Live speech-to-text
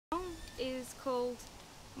called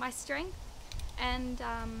My Strength, and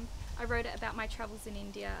I wrote it about my travels in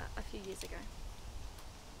India a few years ago.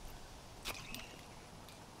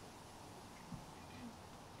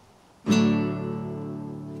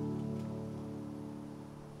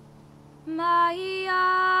 My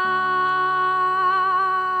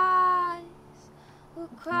eyes were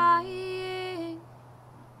crying,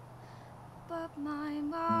 but my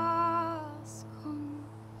mask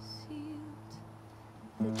concealed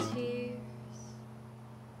the tears.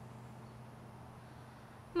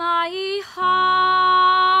 My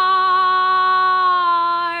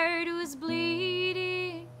heart was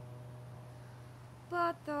bleeding,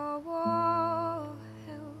 but the wall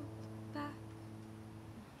held back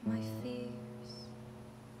my fears.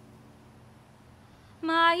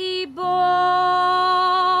 My bones,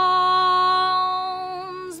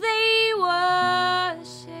 they were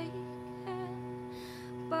shaken,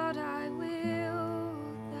 but I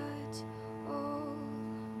willed that all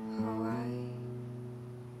away.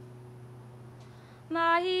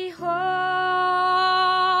 My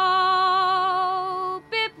hope,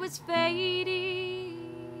 it was fading,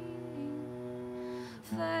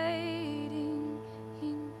 fading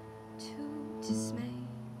into dismay.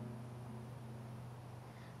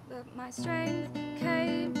 But my strength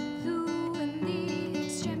came through in the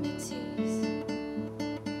extremities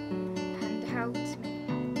and helped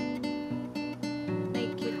me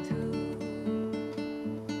make it through.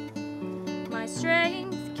 My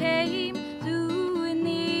strength came through in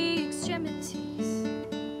the extremities.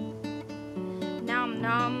 Now I'm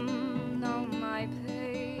numb, now my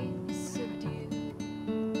pain is subdued.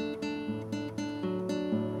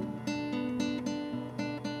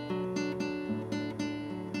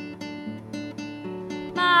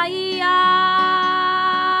 My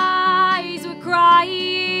eyes were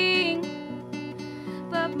crying,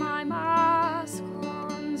 but my mask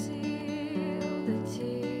concealed the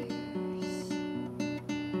tears.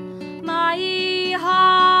 My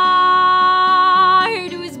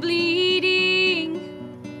heart was bleeding,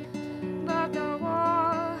 but the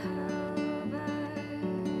wall held back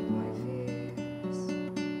my fears.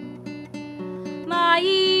 My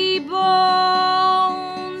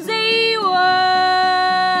bones, they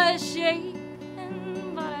were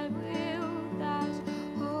shaken, but I willed that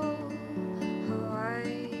all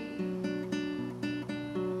away.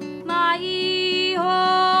 My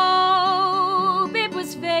hope, it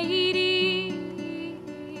was fading,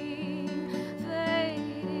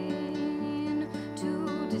 fading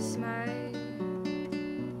into dismay.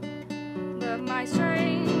 But my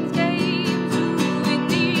strength came through in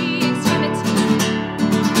the extremities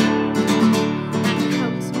and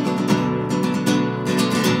helped me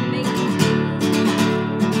make it through.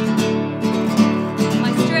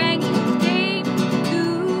 My strength came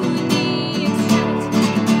through in the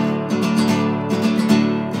extremities.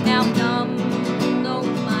 Now numb, no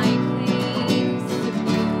my pain is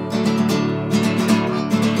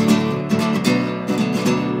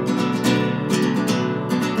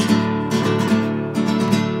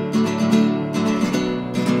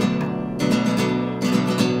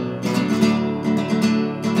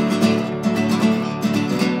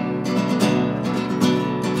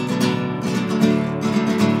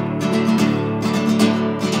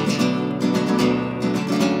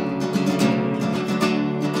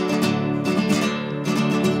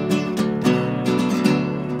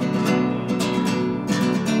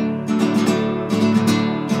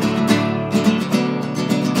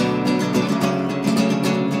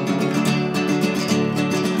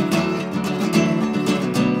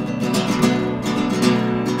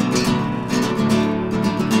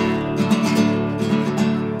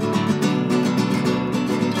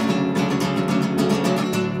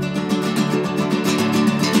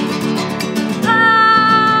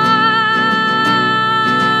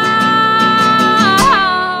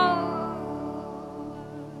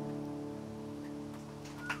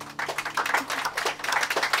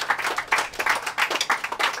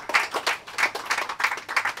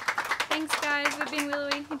Thanks guys, we've been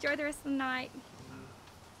Willowy. Enjoy the rest of the night.